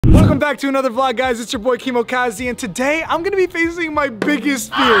Welcome back to another vlog, guys. It's your boy Kemokazi, and today I'm gonna be facing my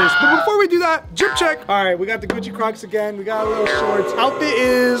biggest fears. But before we do that, drip check. All right, we got the Gucci Crocs again. We got a little shorts. Outfit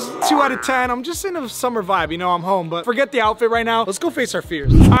is 2 out of 10. I'm just in a summer vibe, you know, I'm home. But forget the outfit right now. Let's go face our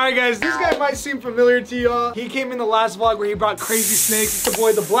fears. All right, guys, this guy might seem familiar to y'all. He came in the last vlog where he brought crazy snakes. It's the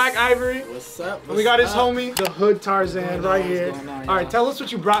boy, the Black Ivory. What's up? And we got his homie, the Hood Tarzan, right here. All right, tell us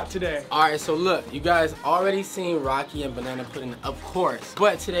what you brought today. All right, so look, you guys already seen Rocky and Banana Pudding, of course.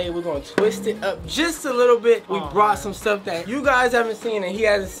 But today we're gonna twist it up just a little bit. We brought some stuff that you guys haven't seen and he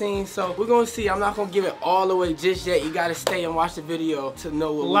hasn't seen, so we're gonna see. I'm not gonna give it all away just yet. You gotta stay and watch the video to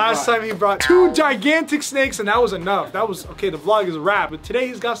know what Last time he brought 2 gigantic snakes and that was enough. That was, okay, the vlog is a wrap, but today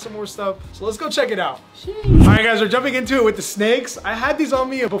he's got some more stuff, so let's go check it out. All right, guys, we're jumping into it with the snakes. I had these on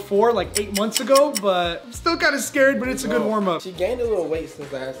me before, like 8 months ago, but I'm still kind of scared, but it's a good warm-up. She gained a little weight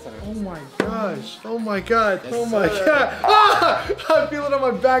since last time. Oh my gosh. Oh my god. Oh my god. Ah! I feel it on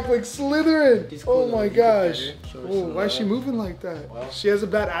my back like slithering. Cool, oh my gosh. Oh, why is she moving like that? Well, she has a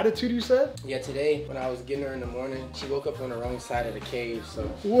bad attitude, you said? Yeah, today when I was getting her in the morning, she woke up on the wrong side of the cage, so.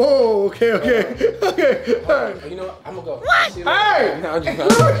 Whoa, okay. Okay, all right. You know what? I'm gonna go. What? Hey! No, I'm just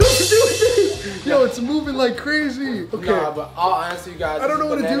What are we doing this? Yo, it's moving like crazy. Okay. Nah, but all honesty, you guys, I don't know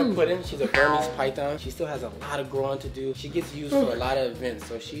what to do. Pudding, she's a Burmese python. She still has a lot of growing to do. She gets used for a lot of events,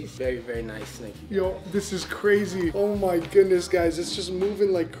 so she's very, very nice snake. Yo, this is crazy. Oh my goodness, guys. It's just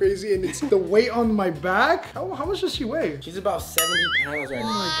moving like crazy, and it's the weight on my back. How much does she weigh? She's about 70 pounds right now.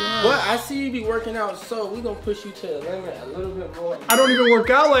 Oh my god. But I see you be working out, so we're gonna push you to the limit a little bit more. I don't even work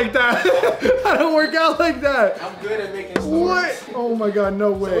out like that. I don't work out like that. I'm good at making stories. What? Oh my god,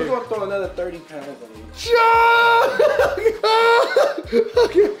 no way. So we're gonna throw another 30 pounds on you.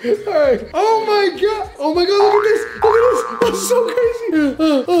 Okay, alright. Oh my god. Oh my god, look at this. Look at this. That's so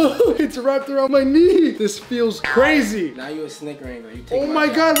crazy. It's wrapped around my knee. This feels crazy. Now you're a snake wrangler. You take Oh my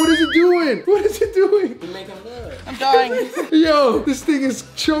god, what is it doing? What is it doing? You're making love. I'm dying. Yo, this thing is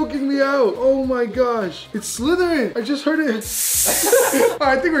choking me out. Oh my gosh. It's slithering. I just heard it.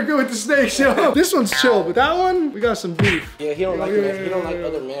 Alright, I think we're good with the snakes, yo. This one's chill, but that one, we got some beef. Yeah, he don't like it. He don't like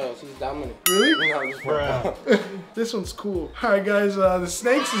other males. He's dominant. Really? No, I'm just This one's cool. Alright guys, the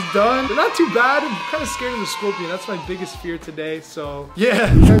snakes is done. They're not too bad. I'm kind of scared of the scorpion. That's my biggest fear today, so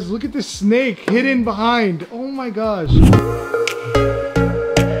yeah. Guys, look at this snake hidden behind. Oh my gosh.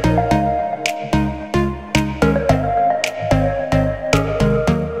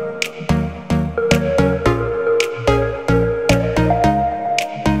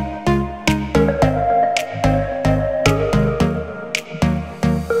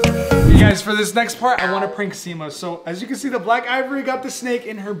 Guys, for this next part, I want to prank Seema. So, as you can see, the Black Ivory got the snake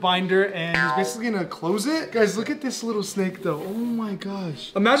in her binder and he's basically gonna close it. Guys, look at this little snake though. Oh my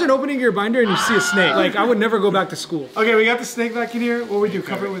gosh. Imagine opening your binder and you see a snake. Like, I would never go back to school. Okay, we got the snake back in here. What do we do?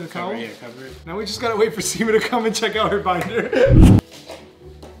 Cover it with a towel? Yeah, cover it. Now we just gotta wait for Seema to come and check out her binder.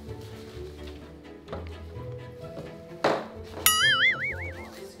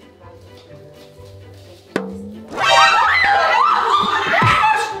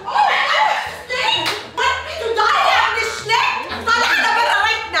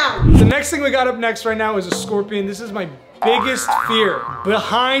 The next thing we got up next right now is a scorpion. This is my biggest fear.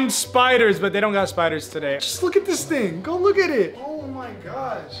 Behind spiders, but they don't got spiders today. Just look at this thing. Go look at it. Oh my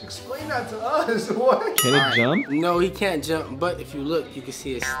gosh. Explain that to us. What? Can it jump? No, he can't jump, but if you look, you can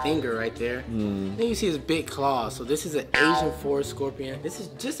see his stinger right there. Then you see his big claws. So this is an Asian forest scorpion. This is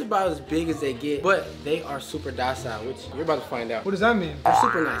just about as big as they get, but they are super docile, which you're about to find out. What does that mean? They're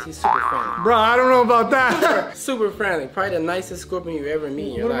super nice. He's super friendly. Bro, I don't know about that. Super friendly. Probably the nicest scorpion you ever meet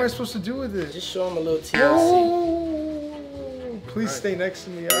in your What am I life. supposed to do with it? Just show him a little TLC. Whoa. Please stay next to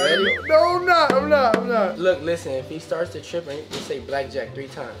me. Ready? No, I'm not. Look, listen, if he starts to trip, you say blackjack 3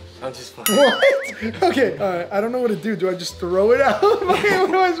 times. I'm just playing. What? Okay, alright, I don't know what to do. Do I just throw it out? What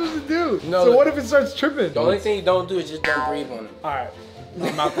am I supposed to do? No, so look, what if it starts tripping? The only thing you don't do is just don't breathe on him. Alright. My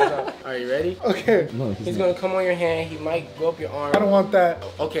mouth is up. Are you ready? Okay. No, He's gonna come on your hand. He might go up your arm. I don't want that.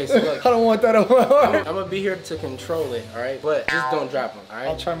 Okay, so look. I don't want that on my arm. I'm gonna be here to control it, alright? But just don't drop him, alright?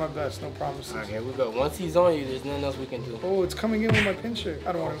 I'll try my best, no promises. Alright, here we go. Once he's on you, there's nothing else we can do. Oh, it's coming in with my pincher.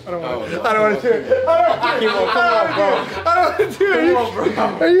 I don't want to. I don't want to. no. I don't want to do it. Come on, bro. I don't want to do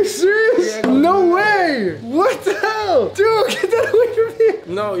it. Are you serious? Yeah, no way. What the hell? Dude, get that away from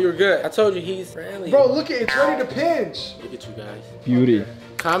me. No, you're good. I told you he's friendly. Bro, look at it. It's ready to pinch. Look at you guys. Beauty.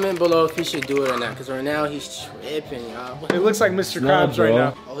 Comment below if he should do it or not, because right now he's tripping, y'all. It looks like Mr. Nah, Krabs right bro.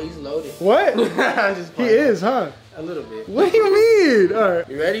 now. Oh, he's loaded. What? I'm just He playing. is, huh? A little bit. What do you mean? All right.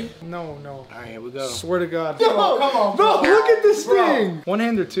 You ready? No. All right, here we go. Swear to God. Come on, bro. Look at this thing. One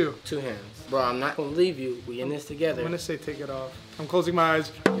hand or two? 2 hands. Bro, I'm not gonna leave you. We in this together. I'm gonna say take it off. I'm closing my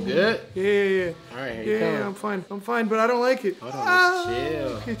eyes. You good? Yeah. All right, here you come. Yeah, I'm fine, but I don't like it. Hold on, just chill.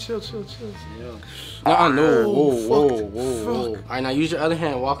 Okay, chill. No. Oh, Whoa. All right, now use your other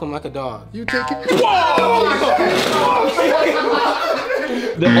hand. Walk him like a dog. You take it.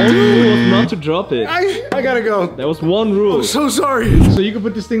 The only rule was not to drop it. I gotta go. There was one rule. I'm so sorry. So you can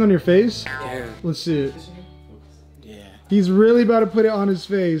put this thing on your face? Yeah. Let's see it. Yeah. He's really about to put it on his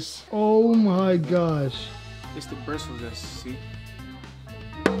face. Oh my gosh. It's the bristles, see?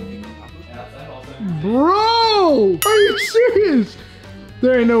 Bro! Are you serious?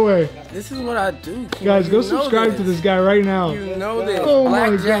 There ain't no way. This is what I do. King. Guys, go You know subscribe to this guy right now. You know this. Oh my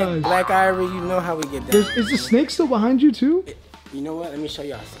Blackjack, gosh. Black Ivory, you know how we get down. Is the snake still behind you too? You know what? Let me show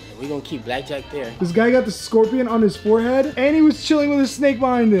y'all something. We're gonna keep Blackjack there. This guy got the scorpion on his forehead and he was chilling with a snake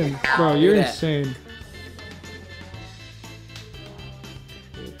behind him. Bro, you're Look at that. insane.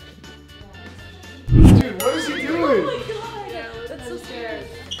 Dude, what is he doing? That's so scary.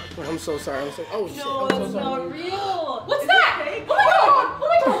 I'm so sorry. Oh shit. No, I'm so that's sorry. not real. What's that? Oh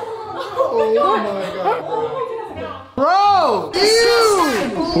my god! Oh my god! Bro!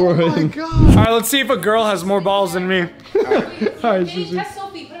 Ew! Poor Oh my him. god. Alright, let's see if a girl has more balls than me. Alright, Susie. That's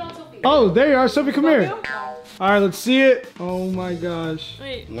Sophie. Put it on Sophie. Oh, there you are. Sophie, come here. Alright, let's see it. Oh my gosh.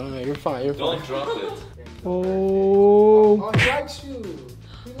 Wait. No, you're fine. You're fine. Don't drop it. Oh. He likes you.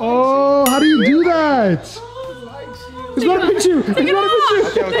 Oh, how do you do that? He's about to pinch you. He's about to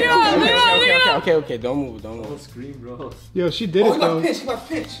pinch you. Okay. Don't move. Scream, bro. Yo, she did it though. He got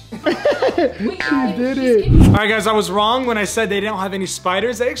pinch. She did it. Alright guys, I was wrong when I said they don't have any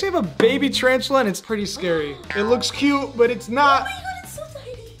spiders. They actually have a baby tarantula and it's pretty scary. It looks cute, but it's not. It's so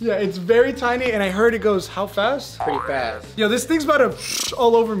tiny. Yeah, it's very tiny and I heard it goes, how fast? Pretty fast. Yo, this thing's about to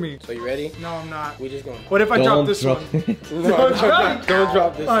all over me. So you ready? No, I'm not. We just going. What if I drop Don't this drop one? it. Don't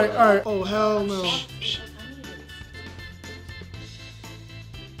drop this. Alright. Oh, hell no.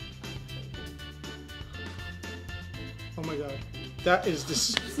 Oh my god. That is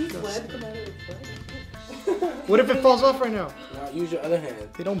disgusting. What if it falls off right now? Now use your other hand.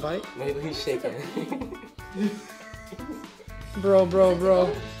 They don't bite? Maybe he's shaking. Bro.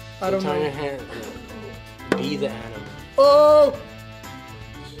 I don't Turn your know. hand. Be the animal. Oh!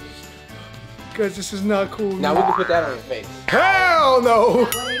 Guys, this is not cool. Now we can put that on your face. Hell no!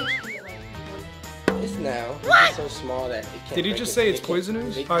 It's now. It's so small that it can't. Did he break just it. say it's It can't-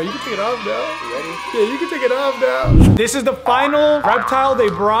 poisonous? it- Alright, you can take it off now. You ready? Yeah, you can take it off now. This is the final reptile they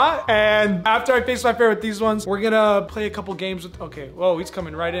brought, and after I face my fair with these ones, we're gonna play a couple games with. Okay, whoa, he's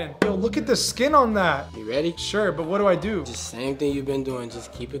coming right in. Yo, look at the skin on that. You ready? Sure, but what do I do? Just same thing you've been doing.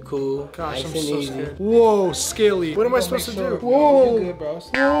 Just keep it cool. Gosh, nice I'm and so easy. scared. Whoa, scaly. What am I supposed to do? You Whoa. good, bro.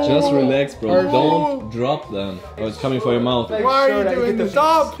 Just relax, bro. Perfect. Don't drop them. Oh, it's coming for your mouth. Why are you doing this?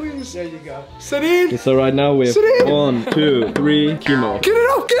 Stop, please. There you go. Sit in. Okay, so right now we have Sit in. 1, 2, 3, chemo. Get it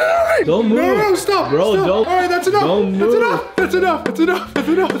off! Get it off! Don't move. No, stop! Bro, stop. don't- Alright, that's enough! don't That's move. enough! That's enough! That's enough! That's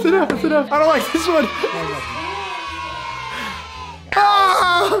enough! That's enough! That's enough! I don't like this one!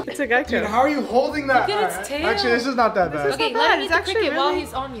 Ah! It's a gecko. Dude, how are you holding that? Look at its Alright, tail. Actually, this is not that bad. Okay, not let bad. him eat It's the actually cricket while really-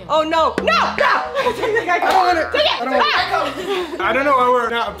 he's on you. Oh no! No! I don't want it! I don't want it! I don't know why we're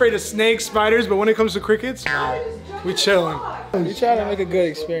not afraid of snakes, spiders, but when it comes to crickets, we chilling. You try to make a good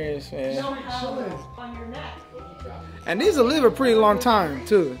experience, man. And these will live a pretty long time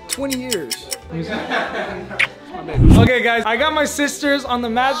too. 20 years. Okay, guys, I got my sisters on the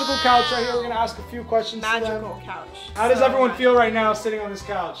magical couch right here. We're gonna ask a few questions to them. Magical couch. How does everyone feel right now sitting on this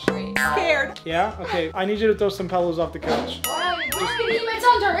couch? Scared. Yeah? Okay, I need you to throw some pillows off the couch. It's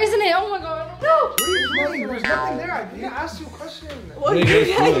under, isn't it? Oh my god. No! What are you doing? There's nothing there. I didn't ask you a question. What are you guys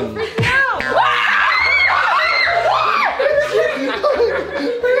doing?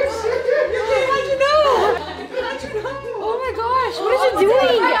 Oh my gosh, what is it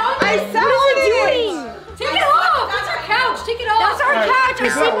doing? I sound it. Take it off! That's our couch! Take it off! That's our couch! I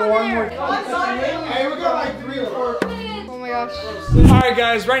Is sleep that on one there! more? Hey, we got like 3 or 4. Oh my gosh. Alright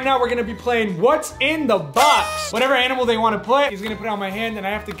guys, right now we're gonna be playing What's in the Box. Whatever animal they want to put, he's gonna put it on my hand and I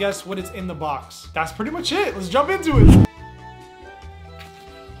have to guess what is in the box. That's pretty much it. Let's jump into it.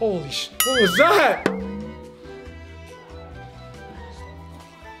 Holy shit. What was that?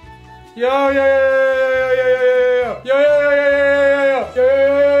 Yo.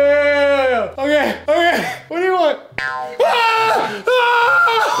 Okay. What do you want?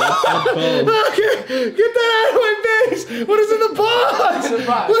 Okay, get that out of my face! What is in the box? What's in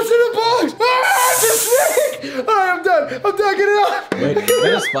the box? It's a snake! Alright, I'm done, get it off! Wait,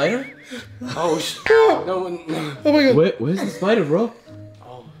 where's the spider? Oh shit. No, Oh my god. Where's the spider, bro?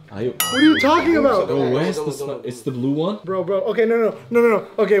 What are you talking about? Bro, where's the snow? It's the blue one? Bro. Okay, no.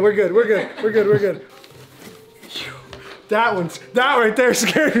 Okay, we're good. That right there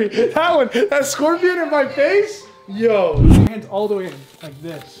scared me. That scorpion in my face? Yo. Your hands all the way in, like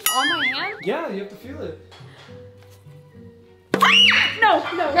this. On my hand? Yeah, you have to feel it. No.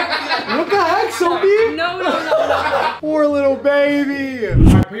 What the heck, Sophie? No. Poor little baby. All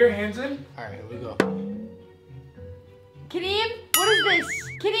right, put your hands in. All right, here we go. Kareem, what is this?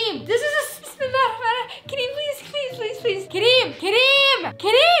 Kareem, this is a... Kareem, please. Kareem,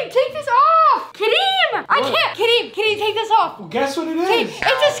 take this off. Kareem, I can't. Kareem, take this off. Well, guess what it Kareem, is? it's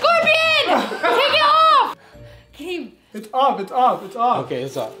a scorpion. Take it off. Kareem. It's off. Okay,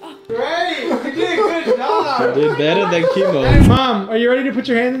 it's up. Great, you did a good job. Did better than Kimo. Mom, are you ready to put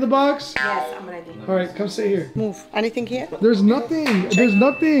your hand in the box? Yes, I'm ready. All right, come sit here. Move. Anything here? There's nothing. Check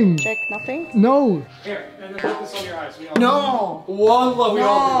nothing. No. Here, and then put this on your eyes. No. Wallah, we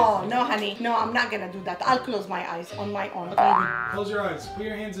all No, honey. No, I'm not gonna do that. I'll close my eyes on my own. did it. Close your eyes. Put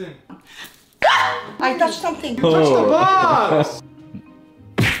your hands in. I touched something. Touch the box.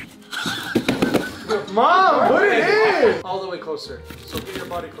 Mom, put it in. All the way closer. So get your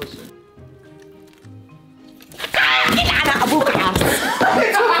body closer.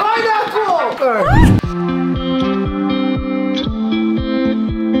 It's a pineapple. All right.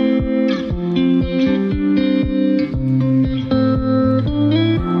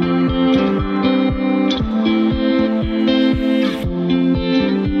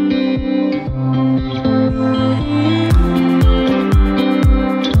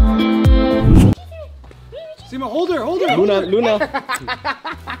 Sima, hold her. Luna.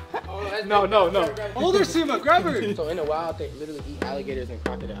 No. Hold her, Sima, grab her. So in the wild, they literally eat alligators and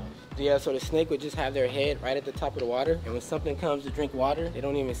crocodiles. Yeah, so the snake would just have their head right at the top of the water, and when something comes to drink water, they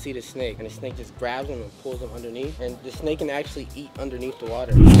don't even see the snake, and the snake just grabs them and pulls them underneath, and the snake can actually eat underneath the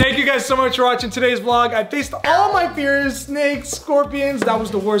water. Thank you guys so much for watching today's vlog. I faced all my fears, snakes, scorpions. That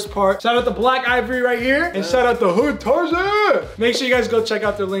was the worst part. Shout out to Black Ivory right here, and shout out to Hood Tarzan. Make sure you guys go check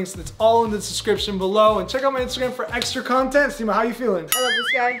out their links. It's all in the description below, and check out my Instagram for extra content. Sima, how you feeling? I love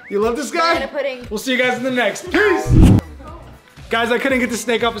this guy. You love this guy? Banana pudding. We'll see you guys in the next. Peace! Guys, I couldn't get the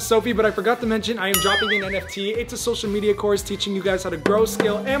snake off of Sophie, but I forgot to mention I am dropping an NFT. It's a social media course teaching you guys how to grow,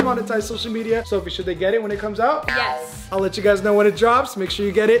 scale, and monetize social media. Sophie, should they get it when it comes out? Yes. I'll let you guys know when it drops. Make sure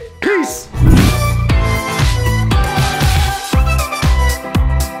you get it. Peace!